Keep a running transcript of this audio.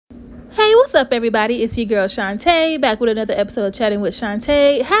up, everybody? It's your girl Shantae, back with another episode of Chatting with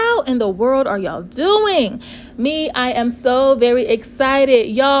Shantae. How in the world are y'all doing? I am so very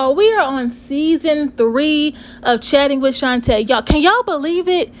excited. Y'all, we are on season 3 of Chatting with Shantae. Y'all, can y'all believe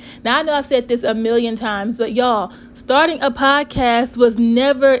it? Now, I know I've said this a million times, but y'all, starting a podcast was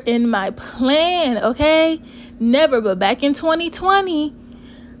never in my plan, okay? Never, but back in 2020,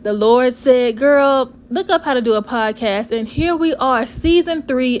 the Lord said, girl, look up how to do a podcast. And here we are, season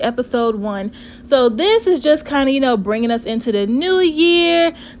 3, episode 1. So this is just kind of, bringing us into the new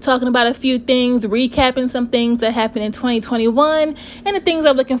year, talking about a few things, recapping some things that happened in 2021 and the things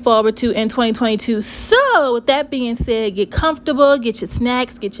I'm looking forward to in 2022. So with that being said, get comfortable, get your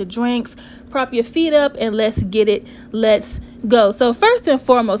snacks, get your drinks, prop your feet up, and let's get it. Let's go. So first and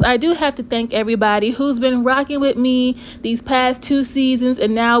foremost, I do have to thank everybody who's been rocking with me these past 2 seasons,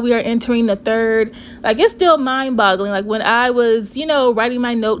 and now we are entering the 3rd. Like, it's still mind-boggling. Like, when I was, writing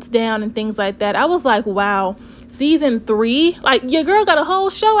my notes down and things like that, I was like, wow, season 3, like, your girl got a whole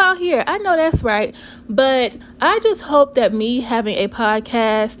show out here. I know that's right. But I just hope that me having a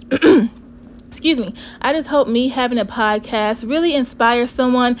podcast I just hope me having a podcast really inspires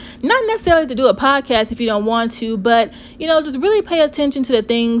someone, not necessarily to do a podcast if you don't want to, but, just really pay attention to the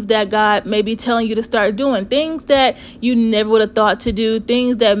things that God may be telling you to start doing, things that you never would have thought to do,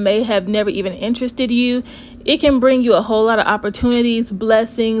 things that may have never even interested you. It can bring you a whole lot of opportunities,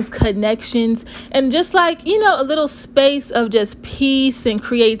 blessings, connections, and just like, a little space of just peace and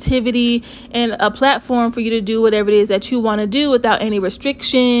creativity and a platform for you to do whatever it is that you want to do without any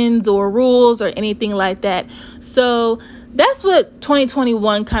restrictions or rules or anything like that. So that's what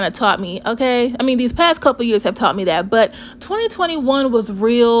 2021 kind of taught me, okay? I mean, these past couple years have taught me that, but 2021 was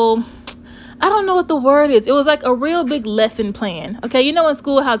real. I don't know what the word is. It was like a real big lesson plan. Okay, in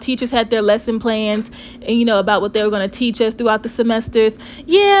school how teachers had their lesson plans and about what they were going to teach us throughout the semesters.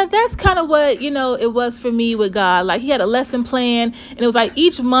 Yeah, that's kind of what, it was for me with God. Like, he had a lesson plan, and it was like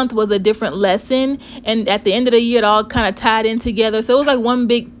each month was a different lesson, and at the end of the year it all kind of tied in together. So it was like one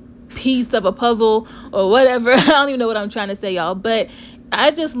big piece of a puzzle or whatever. I don't even know what I'm trying to say, y'all, but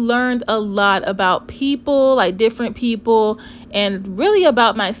I just learned a lot about people, like different people, and really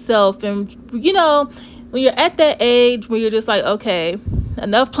about myself. And, when you're at that age where you're just like, okay,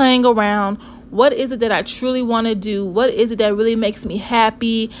 enough playing around. What is it that I truly want to do? What is it that really makes me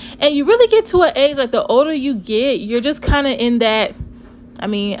happy? And you really get to an age, like the older you get, you're just kind of in that, I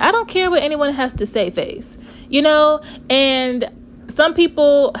don't care what anyone has to say phase, and some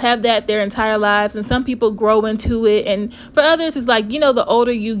people have that their entire lives, and some people grow into it. And for others, it's like, the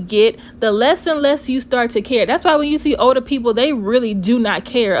older you get, the less and less you start to care. That's why when you see older people, they really do not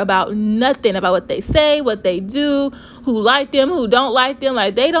care about nothing, about what they say, what they do, who like them, who don't like them.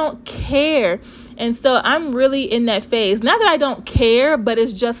 Like, they don't care. And so I'm really in that phase. Not that I don't care, but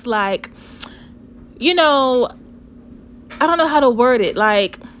it's just like, I don't know how to word it.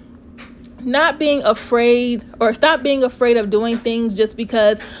 Like, not being afraid, or stop being afraid of doing things just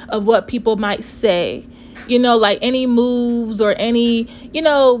because of what people might say. Like any moves or any,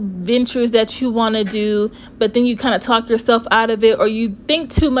 ventures that you want to do, but then you kind of talk yourself out of it, or you think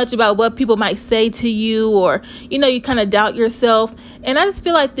too much about what people might say to you, or, you kind of doubt yourself. And I just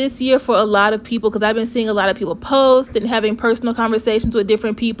feel like this year for a lot of people, because I've been seeing a lot of people post and having personal conversations with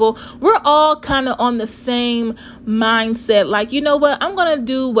different people, we're all kind of on the same mindset. Like, you know what? I'm going to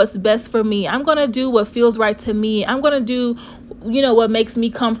do what's best for me. I'm going to do what feels right to me. I'm going to do, what makes me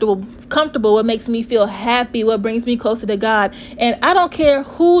comfortable, what makes me feel happy, what brings me closer to God. And I don't care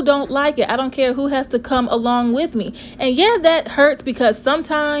who don't like it. I don't care who has to come along with me. And yeah, that hurts, because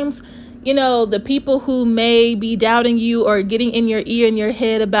sometimes, the people who may be doubting you or getting in your ear, in your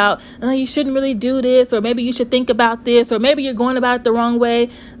head about, oh, you shouldn't really do this, or maybe you should think about this, or maybe you're going about it the wrong way.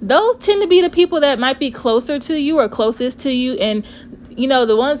 Those tend to be the people that might be closer to you or closest to you. And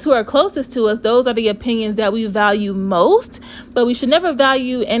the ones who are closest to us, those are the opinions that we value most, but we should never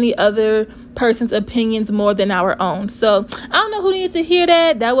value any other person's opinions more than our own. So I don't know who needed to hear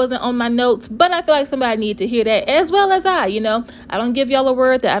that. That wasn't on my notes, but I feel like somebody needed to hear that, as well as I don't give y'all a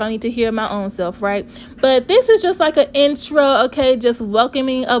word that I don't need to hear my own self, right? But this is just like an intro, okay? Just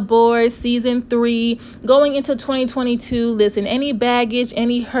welcoming aboard season 3, going into 2022. Listen, any baggage,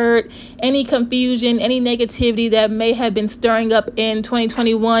 any hurt, any confusion, any negativity that may have been stirring up in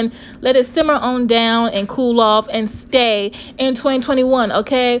 2021, let it simmer on down and cool off and stay in 2021,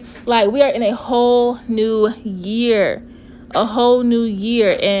 okay? Like, we are in a whole new year.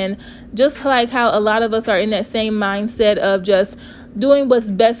 And just like how a lot of us are in that same mindset of just doing what's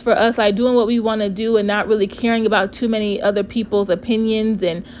best for us, like doing what we want to do and not really caring about too many other people's opinions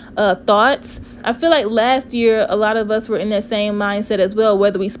and thoughts, I feel like last year a lot of us were in that same mindset as well,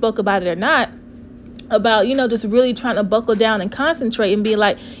 whether we spoke about it or not, about, just really trying to buckle down and concentrate and be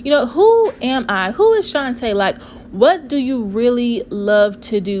like, who am I? Who is Shantae? Like, what do you really love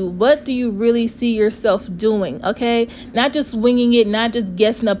to do? What do you really see yourself doing? Okay, not just winging it, not just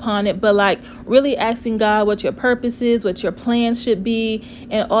guessing upon it, but like really asking God what your purpose is, what your plans should be,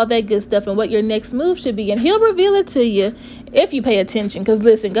 and all that good stuff, and what your next move should be. And he'll reveal it to you if you pay attention. Because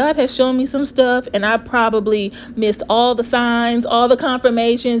listen, God has shown me some stuff, and I probably missed all the signs, all the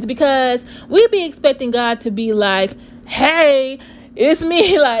confirmations, because we be expecting God to be like, hey, it's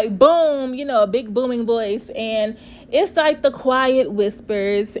me, like boom, a big booming voice. And it's like the quiet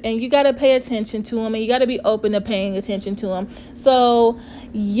whispers, and you got to pay attention to them, and you got to be open to paying attention to them. So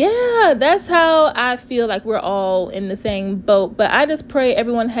yeah, that's how I feel like we're all in the same boat. But I just pray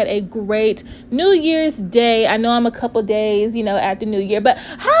everyone had a great New Year's Day. I know I'm a couple days, after New Year, but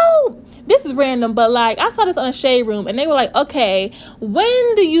this is random, but like I saw this on a Shade Room, and they were like, okay,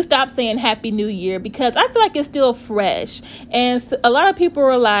 when do you stop saying Happy New Year? Because I feel like it's still fresh. And a lot of people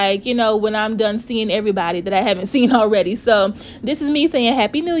were like, when I'm done seeing everybody that I haven't seen already. So this is me saying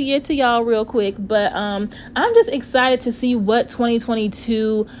Happy New Year to y'all real quick. But I'm just excited to see what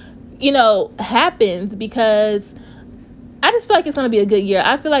 2022, happens, because I just feel like it's going to be a good year.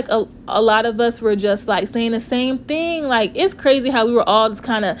 I feel like a lot of us were just like saying the same thing. Like, it's crazy how we were all just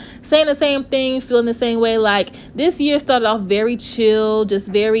kind of saying the same thing, feeling the same way. Like, this year started off very chill, just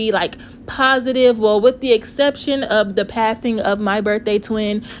very like positive. Well, with the exception of the passing of my birthday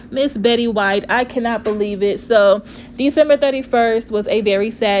twin, Miss Betty White. I cannot believe it. So December 31st was a very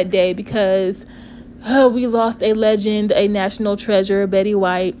sad day, because we lost a legend, a national treasure, Betty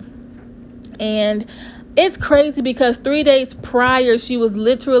White. And it's crazy because 3 days prior, she was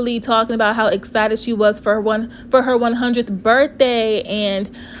literally talking about how excited she was for her 100th birthday. And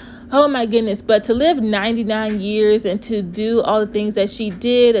oh my goodness, but to live 99 years and to do all the things that she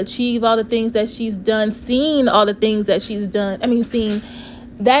did, achieve all the things that she's done, seen all the things that she's done, seen,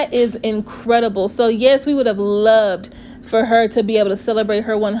 that is incredible. So yes, we would have loved for her to be able to celebrate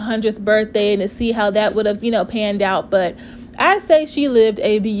her 100th birthday and to see how that would have, panned out. But I say she lived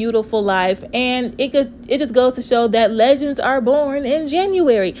a beautiful life, and it just goes to show that legends are born in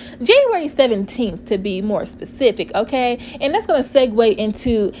January 17th, to be more specific, okay? And that's going to segue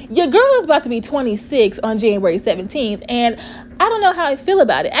into your girl is about to be 26 on January 17th, and I don't know how I feel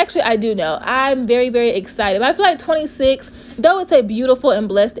about it. Actually, I do know. I'm very, very excited. But I feel like 26, though it's a beautiful and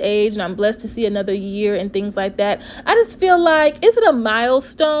blessed age, and I'm blessed to see another year and things like that, I just feel like, is it a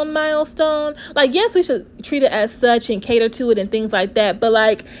milestone? Like, yes, we should treat it as such and cater to it and things like that, but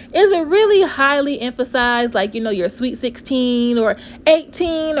like, is it really highly emphasized, like, your sweet 16 or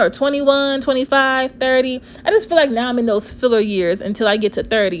 18 or 21, 25, 30? I just feel like now I'm in those filler years until I get to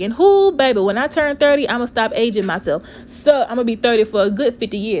 30, and who, baby, when I turn 30, I'm gonna stop aging myself. So I'm gonna be 30 for a good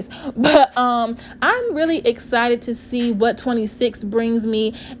 50 years. But I'm really excited to see what 26 brings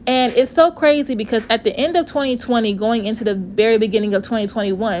me. And it's so crazy because at the end of 2020, going into the very beginning of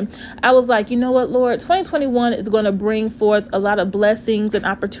 2021, I was like, you know what, Lord, 2021 is going to bring forth a lot of blessings and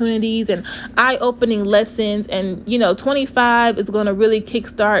opportunities and eye-opening lessons. And 25 is going to really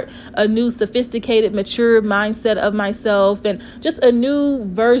kickstart a new sophisticated, mature mindset of myself, and just a new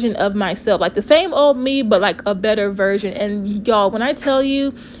version of myself, like the same old me, but like a better version. And y'all, when I tell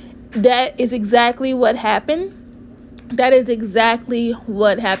you, that is exactly what happened. That is exactly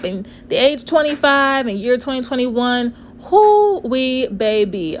what happened. The age 25 and year 2021, who we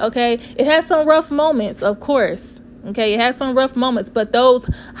baby, okay? It has some rough moments, of course. Okay, it has some rough moments, but those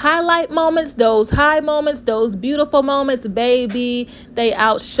highlight moments, those high moments, those beautiful moments, baby, they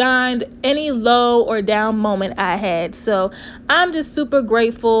outshined any low or down moment I had. So I'm just super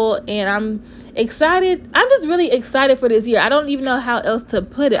grateful, and I'm excited. I'm just really excited for this year. I don't even know how else to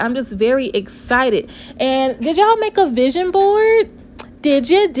put it. I'm just very excited. And did y'all make a vision board? Did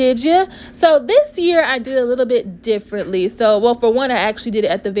you? So this year I did a little bit differently. So, well, for one, I actually did it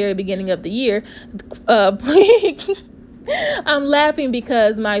at the very beginning of the year. I'm laughing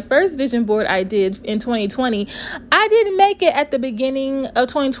because my first vision board I did in 2020, I didn't make it at the beginning of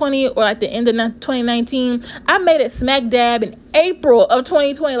 2020 or at the end of 2019. I made it smack dab in April of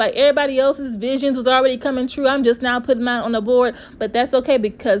 2020. Like, everybody else's visions was already coming true. I'm just now putting mine on the board, but that's okay,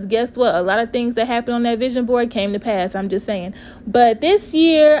 because guess what? A lot of things that happened on that vision board came to pass. I'm just saying. But this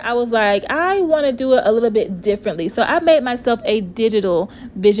year I was like, I want to do it a little bit differently. So I made myself a digital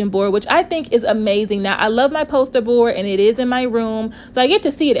vision board, which I think is amazing. Now, I love my poster board, and it is in my room, so I get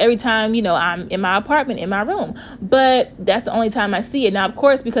to see it every time I'm in my apartment, in my room, but that's the only time I see it. Now, of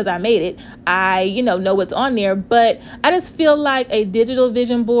course, because I made it, I know what's on there, but I just feel like a digital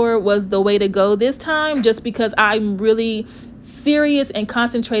vision board was the way to go this time, just because I'm really serious and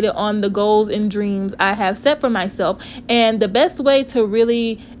concentrated on the goals and dreams I have set for myself. And the best way to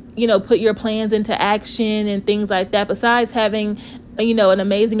really, put your plans into action and things like that, besides having, an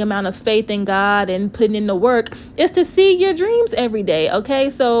amazing amount of faith in God and putting in the work, is to see your dreams every day.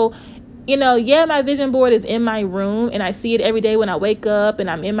 Okay. So, yeah, my vision board is in my room and I see it every day when I wake up and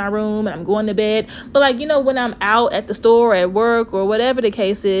I'm in my room and I'm going to bed. But like, when I'm out at the store or at work or whatever the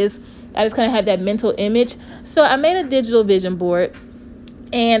case is, I just kind of have that mental image. So I made a digital vision board,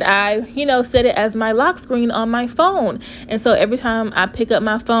 and I, set it as my lock screen on my phone. And so every time I pick up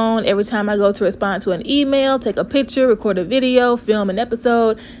my phone, every time I go to respond to an email, take a picture, record a video, film an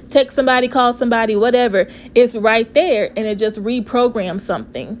episode, text somebody, call somebody, whatever, it's right there, and it just reprograms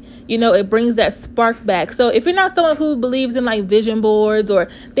something. It brings that spark back. So if you're not someone who believes in like vision boards or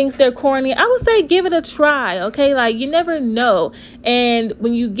thinks they're corny, I would say give it a try. Okay, like you never know. And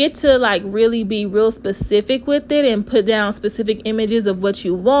when you get to like really be real specific with it and put down specific images of what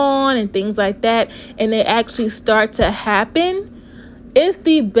you want and things like that, and they actually start to happen, it's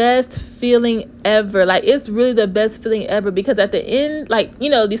the best feeling ever. Like, it's really the best feeling ever, because at the end, like,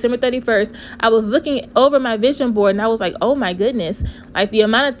 December 31st, I was looking over my vision board and I was like, oh my goodness, like the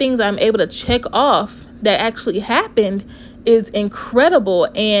amount of things I'm able to check off that actually happened is incredible.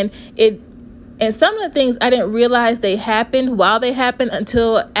 And some of the things I didn't realize they happened while they happened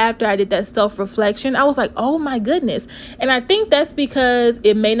until after I did that self-reflection. I was like, oh my goodness. And I think that's because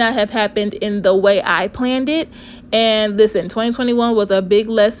it may not have happened in the way I planned it. And listen, 2021 was a big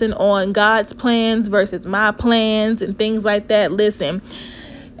lesson on God's plans versus my plans and things like that. Listen,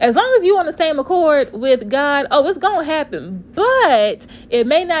 as long as you on the same accord with God, it's going to happen. But it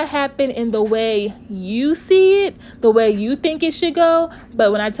may not happen in the way you see it, the way you think it should go.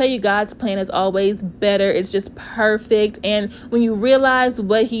 But when I tell you God's plan is always better, it's just perfect. And when you realize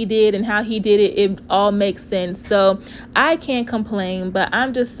what he did and how he did it, it all makes sense. So I can't complain, but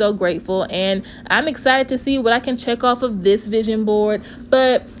I'm just so grateful. And I'm excited to see what I can check off of this vision board.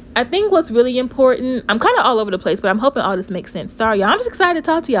 But I think what's really important, I'm kind of all over the place, but I'm hoping all this makes sense. Sorry, y'all. I'm just excited to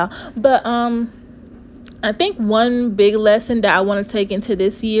talk to y'all. But I think one big lesson that I want to take into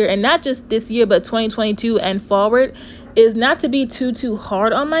this year, and not just this year, but 2022 and forward, is not to be too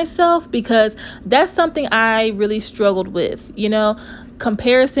hard on myself, because that's something I really struggled with.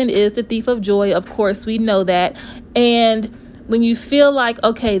 Comparison is the thief of joy. Of course, we know that. And when you feel like,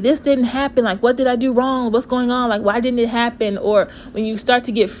 okay, this didn't happen, like, what did I do wrong? What's going on? Like, why didn't it happen? Or when you start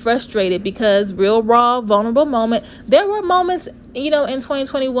to get frustrated, because real, raw, vulnerable moment, there were moments, in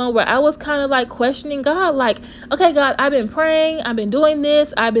 2021 where I was kind of like questioning God, like, okay, God, I've been praying, I've been doing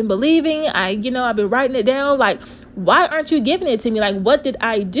this, I've been believing, I've been writing it down. Like, why aren't you giving it to me? Like, what did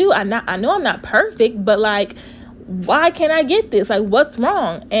I do? I know I'm not perfect, but like, why can't I get this? Like, what's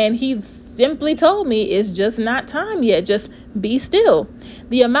wrong? And he's simply told me it's just not time yet. Just be still.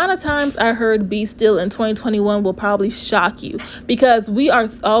 The amount of times I heard be still in 2021 will probably shock you, because we are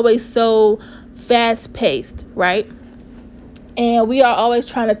always so fast paced, right? And we are always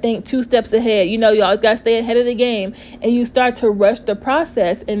trying to think 2 steps ahead. You always got to stay ahead of the game, and you start to rush the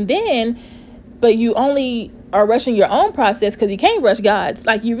process. But you only are rushing your own process, because you can't rush God's.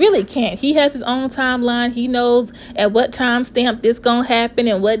 Like, you really can't. He has his own timeline. He knows at what time stamp this gonna happen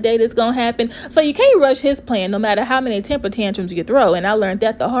and what date it's gonna happen. So you can't rush his plan, no matter how many temper tantrums you throw. And I learned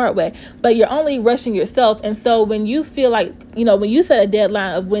that the hard way. But you're only rushing yourself. And so when you feel like, when you set a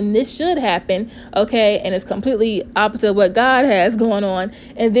deadline of when this should happen, okay, and it's completely opposite of what God has going on,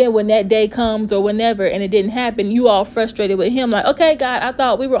 and then when that day comes or whenever and it didn't happen, you all frustrated with him, like, okay, God, I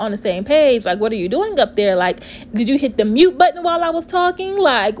thought we were on the same page. Like, what are you doing up there? Like, did you hit the mute button while I was talking?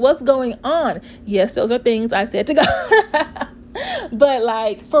 Like, what's going on? Yes, those are things I said to God. But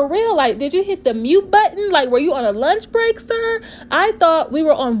like, for real, like, did you hit the mute button? Like, were you on a lunch break, sir? I thought we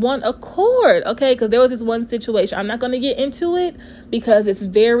were on one accord, okay? Because there was this one situation. I'm not going to get into it because it's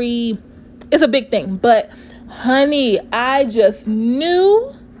a big thing. But honey, I just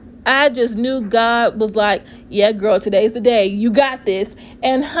knew God was like, yeah, girl, today's the day. You got this.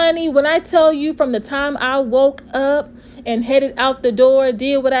 And honey, when I tell you, from the time I woke up and headed out the door,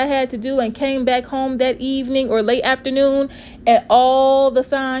 did what I had to do, and came back home that evening or late afternoon, and all the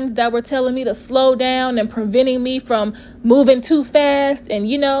signs that were telling me to slow down and preventing me from moving too fast, and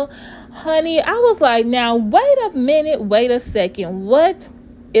honey, I was like, now wait a minute, wait a second, what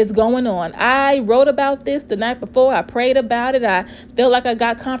is going on. I wrote about this the night before. I prayed about it. I felt like I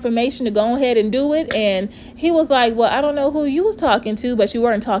got confirmation to go ahead and do it. And he was like, well, I don't know who you was talking to, but you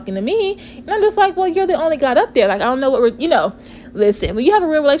weren't talking to me. And I'm just like, well, you're the only God up there. Like, I don't know what listen, when you have a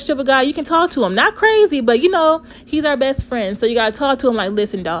real relationship with God, you can talk to him. Not crazy, but he's our best friend. So you got to talk to him like,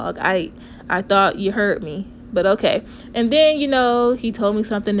 listen, dog, I thought you heard me, but okay. And then, he told me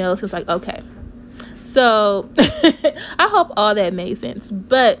something else. It's like, okay. So I hope all that made sense.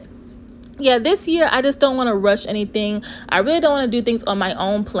 But yeah, this year I just don't want to rush anything. I really don't want to do things on my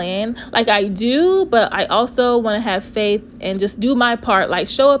own plan. Like I do, but I also want to have faith and just do my part. Like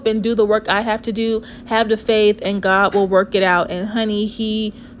show up and do the work I have to do. Have the faith and God will work it out. And honey,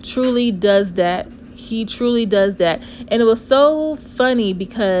 he truly does that. He truly does that. And it was so funny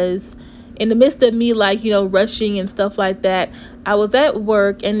because in the midst of me rushing and stuff like that, I was at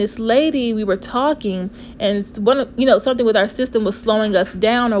work and this lady, we were talking, and something with our system was slowing us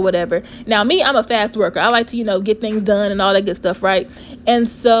down or whatever. Now me, I'm a fast worker. I like to get things done and all that good stuff, right? And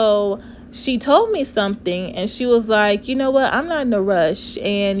so she told me something and she was like, you know what, I'm not in a rush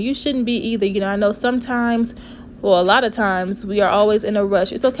and you shouldn't be either. I know sometimes, well, a lot of times we are always in a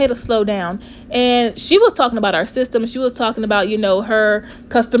rush. It's okay to slow down. And she was talking about our system. She was talking about, her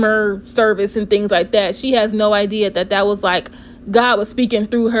customer service and things like that. She has no idea that was like God was speaking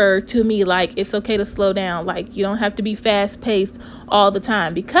through her to me. Like, it's okay to slow down. Like, you don't have to be fast paced all the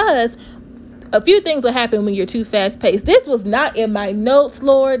time, because a few things will happen when you're too fast paced. This was not in my notes,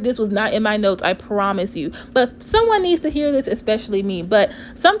 Lord. This was not in my notes. I promise you. But someone needs to hear this, especially me. But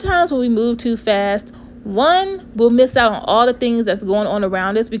sometimes when we move too fast, one, we'll miss out on all the things that's going on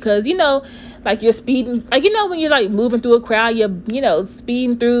around us, because like you're speeding, like when you're like moving through a crowd, you're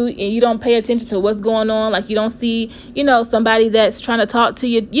speeding through and you don't pay attention to what's going on. Like you don't see somebody that's trying to talk to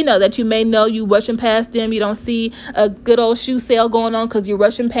you, that you may know, you rushing past them. You don't see a good old shoe sale going on because you're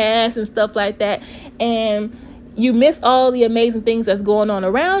rushing past and stuff like that, and you miss all the amazing things that's going on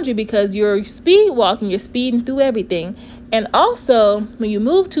around you because you're speed walking, you're speeding through everything. And also, when you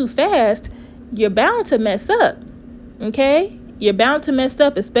move too fast, you're bound to mess up. Okay? You're bound to mess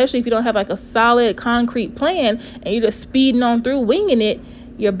up, especially if you don't have like a solid concrete plan and you're just speeding on through, winging it.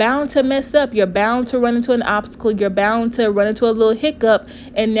 You're bound to mess up. You're bound to run into an obstacle. You're bound to run into a little hiccup.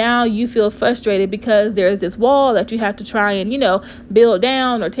 And now you feel frustrated because there's this wall that you have to try and, build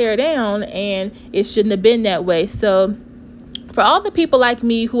down or tear down. And it shouldn't have been that way. So for all the people like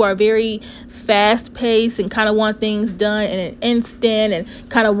me who are very fast paced and kind of want things done in an instant and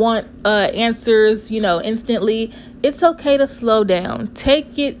kind of want answers, instantly, it's okay to slow down.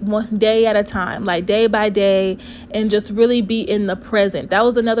 Take it one day at a time, like day by day, and just really be in the present. That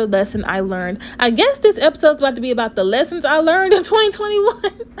was another lesson I learned. I guess this episode's about to be about the lessons I learned in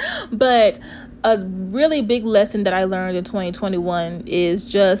 2021, but a really big lesson that I learned in 2021 is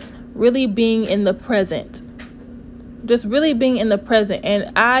just really being in the present. Just really being in the present.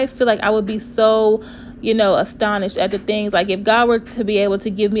 And I feel like I would be so, astonished at the things, like if God were to be able to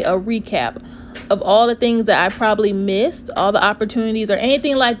give me a recap of all the things that I probably missed, all the opportunities or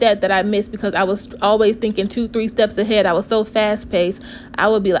anything like that I missed because I was always thinking 2-3 steps ahead. I was so fast paced. I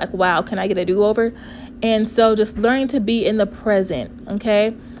would be like, wow, can I get a do-over? And so just learning to be in the present,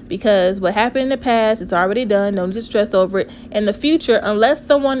 okay? Because what happened in the past, it's already done. Don't get stressed over it. In the future, unless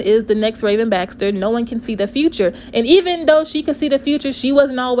someone is the next Raven Baxter, no one can see the future. And even though she could see the future, she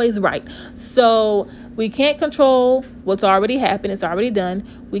wasn't always right. So we can't control what's already happened. It's already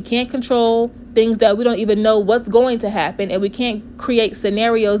done. We can't control things that we don't even know what's going to happen. And we can't create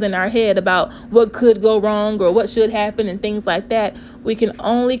scenarios in our head about what could go wrong or what should happen and things like that. We can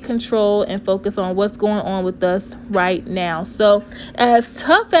only control and focus on what's going on with us right now. So as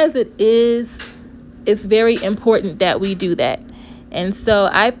tough as it is, it's very important that we do that. And so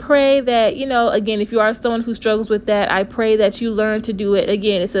I pray that, again, if you are someone who struggles with that, I pray that you learn to do it.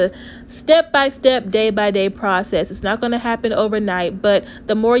 Again, it's a step-by-step, day-by-day process. It's not going to happen overnight, but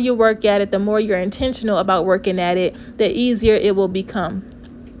the more you work at it, the more you're intentional about working at it, the easier it will become.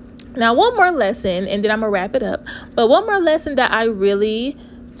 Now, one more lesson, and then I'm going to wrap it up. But one more lesson that I really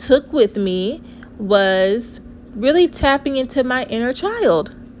took with me was really tapping into my inner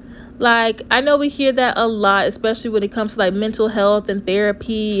child. Like, I know we hear that a lot, especially when it comes to like mental health and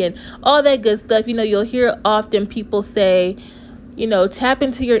therapy and all that good stuff. You'll hear often people say, tap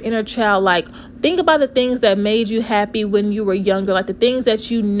into your inner child. Like, think about the things that made you happy when you were younger, like the things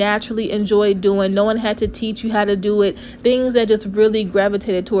that you naturally enjoyed doing. No one had to teach you how to do it. Things that just really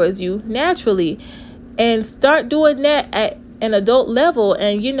gravitated towards you naturally. And start doing that at an adult level,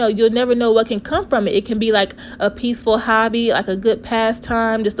 and you'll never know what can come from it. It can be like a peaceful hobby, like a good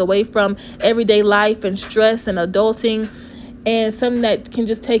pastime, just away from everyday life and stress and adulting. and something that can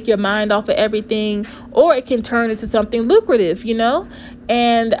just take your mind off of everything, or it can turn into something lucrative,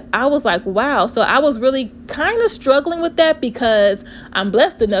 And I was like, wow. So I was really kind of struggling with that, because I'm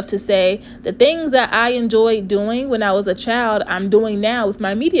blessed enough to say the things that I enjoyed doing when I was a child, I'm doing now with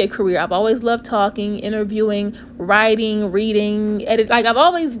my media career. I've always loved talking, interviewing, writing, reading, edit. Like, I've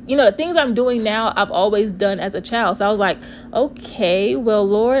always, the things I'm doing now, I've always done as a child. So I was like, okay, well,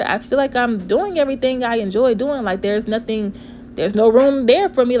 Lord, I feel like I'm doing everything I enjoy doing. Like, there's no room there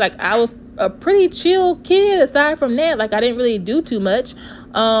for me. Like, I was a pretty chill kid aside from that. Like, I didn't really do too much.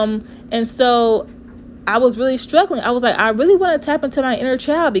 And so I was really struggling. I was like, I really want to tap into my inner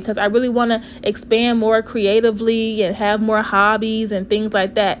child, because I really want to expand more creatively and have more hobbies and things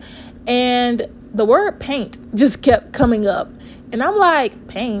like that. And the word paint just kept coming up. And I'm like,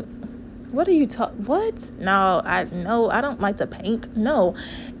 paint? What are you talking? What? No, I don't like to paint. No.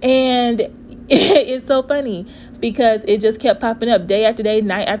 And it's so funny, because it just kept popping up day after day,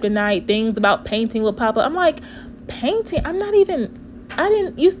 night after night. Things about painting would pop up. I'm like, painting? I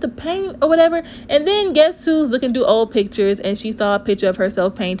didn't used to paint or whatever. And then guess who's looking through old pictures, and she saw a picture of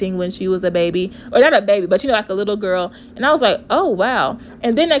herself painting when she was a baby, or not a baby, but like a little girl. And I was like, oh wow.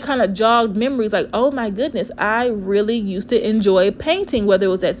 And then that kind of jogged memories, like, oh my goodness, I really used to enjoy painting, whether it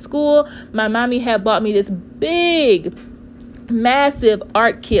was at school. My mommy had bought me this big, massive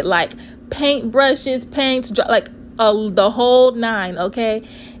art kit, like paint brushes, paints, like the whole nine, okay?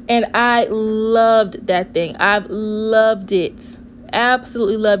 And I loved that thing. I've loved it.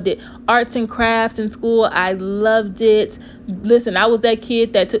 Absolutely loved it. Arts and crafts in school, I loved it. Listen, I was that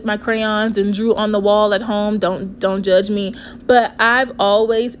kid that took my crayons and drew on the wall at home. Don't judge me. But I've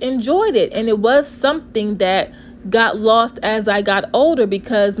always enjoyed it. And it was something that got lost as I got older,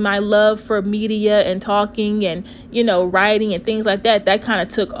 because my love for media and talking and, writing and things like that kind of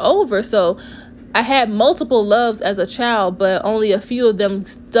took over. So I had multiple loves as a child, but only a few of them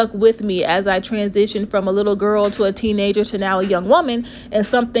stuck with me as I transitioned from a little girl to a teenager to now a young woman, and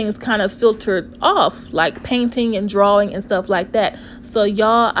some things kind of filtered off, like painting and drawing and stuff like that. So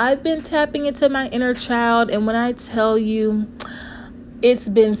y'all, I've been tapping into my inner child, and when I tell you, it's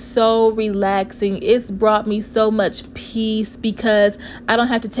been so relaxing. It's brought me so much peace, because I don't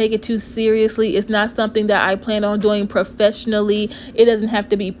have to take it too seriously. It's not something that I plan on doing professionally. It doesn't have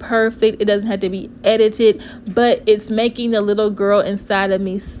to be perfect. It doesn't have to be edited, but it's making the little girl inside of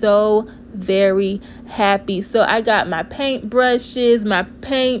me so very happy. So I got my paint brushes, my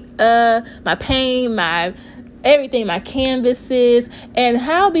paint, my everything, my canvases. And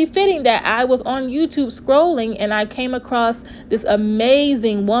how befitting that I was on YouTube scrolling, and I came across this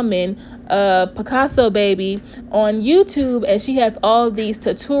amazing woman, Picasso baby, on YouTube, and she has all these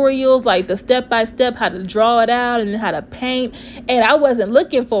tutorials, like the step-by-step how to draw it out and how to paint. And I wasn't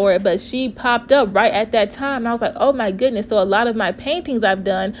looking for it, but she popped up right at that time, and I was like, oh my goodness. So a lot of my paintings I've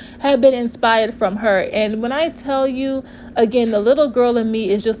done have been inspired from her. And when I tell you, again, the little girl in me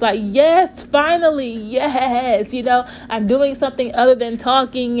is just like, yes, finally, yes. I'm doing something other than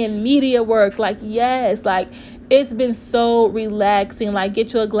talking and media work. Like, yes, like, it's been so relaxing. Like,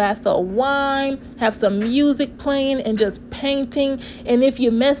 get you a glass of wine, have some music playing, and just painting. And if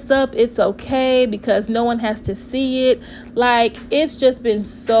you mess up, it's okay, because no one has to see it. Like, it's just been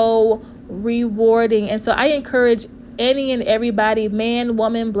so rewarding. And so I encourage any and everybody, man,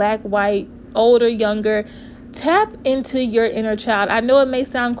 woman, black, white, older, younger, tap into your inner child. I know it may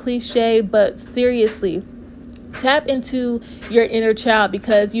sound cliche, but seriously, tap into your inner child,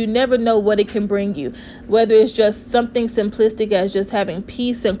 because you never know what it can bring you. Whether it's just something simplistic as just having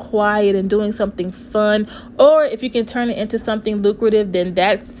peace and quiet and doing something fun, or if you can turn it into something lucrative, then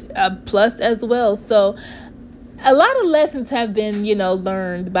that's a plus as well. So a lot of lessons have been,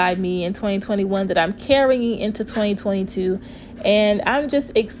 learned by me in 2021 that I'm carrying into 2022. And I'm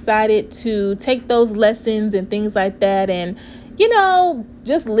just excited to take those lessons and things like that, and,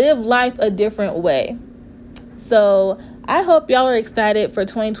 just live life a different way. So I hope y'all are excited for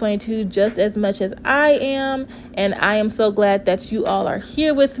 2022 just as much as I am. And I am so glad that you all are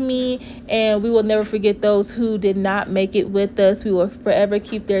here with me. And we will never forget those who did not make it with us. We will forever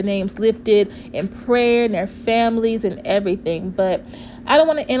keep their names lifted in prayer, and their families and everything. But I don't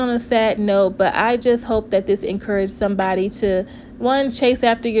want to end on a sad note, but I just hope that this encouraged somebody to, one, chase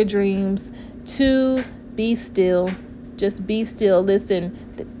after your dreams, two, be still. Just be still. Listen,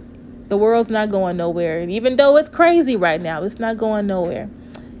 the world's not going nowhere. And even though it's crazy right now, it's not going nowhere.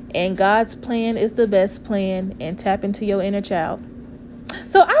 And God's plan is the best plan. And tap into your inner child.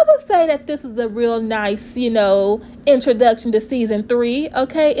 So I would say that this was a real nice, introduction to season 3.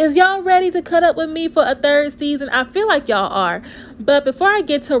 Okay, is y'all ready to cut up with me for a third season? I feel like y'all are. But before I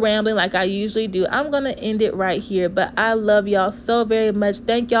get to rambling like I usually do, I'm going to end it right here. But I love y'all so very much.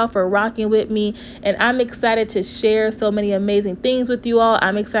 Thank y'all for rocking with me. And I'm excited to share so many amazing things with you all.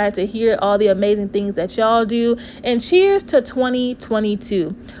 I'm excited to hear all the amazing things that y'all do. And cheers to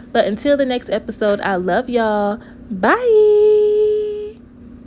 2022. But until the next episode, I love y'all. Bye.